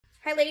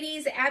Hi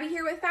ladies, Abby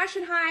here with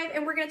Fashion Hive,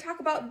 and we're going to talk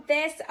about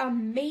this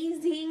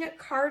amazing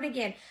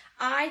cardigan.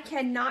 I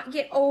cannot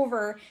get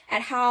over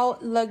at how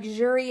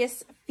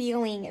luxurious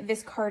feeling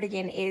this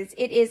cardigan is.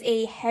 It is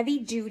a heavy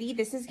duty.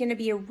 This is going to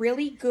be a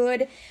really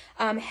good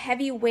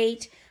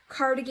heavyweight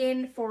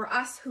cardigan for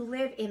us who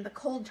live in the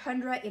cold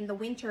tundra in the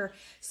winter.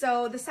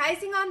 So the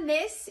sizing on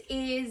this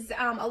is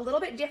a little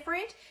bit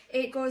different.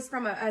 It goes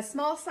from a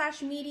small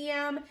 /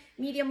 medium,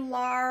 medium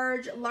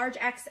large, large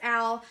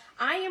XL.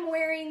 I am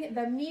wearing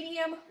the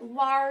medium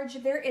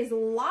large. There is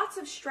lots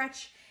of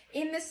stretch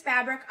in this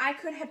fabric. I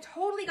could have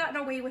totally gotten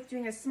away with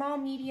doing a small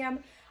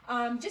medium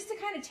just to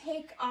kind of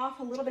take off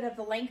a little bit of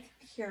the length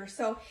here.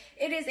 So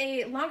it is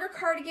a longer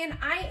cardigan.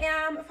 I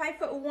am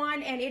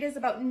 5'1" and it is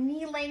about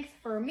knee length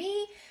for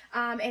me.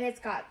 And it's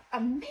got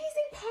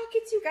amazing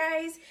pockets, you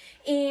guys.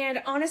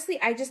 And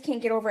honestly, I just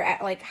can't get over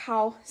at like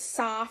how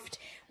soft,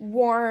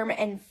 warm,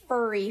 and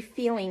furry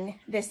feeling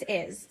this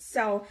is.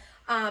 So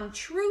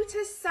true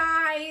to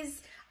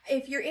size.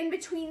 If you're in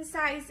between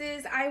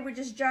sizes, I would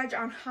just judge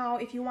on how,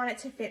 if you want it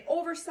to fit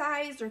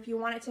oversized or if you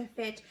want it to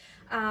fit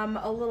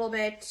a little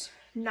bit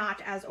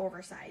not as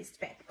oversized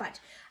fit, but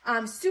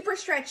super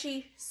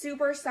stretchy,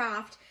 super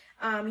soft.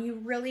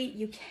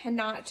 You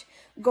cannot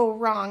go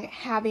wrong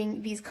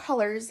having these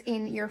colors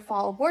in your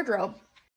fall wardrobe.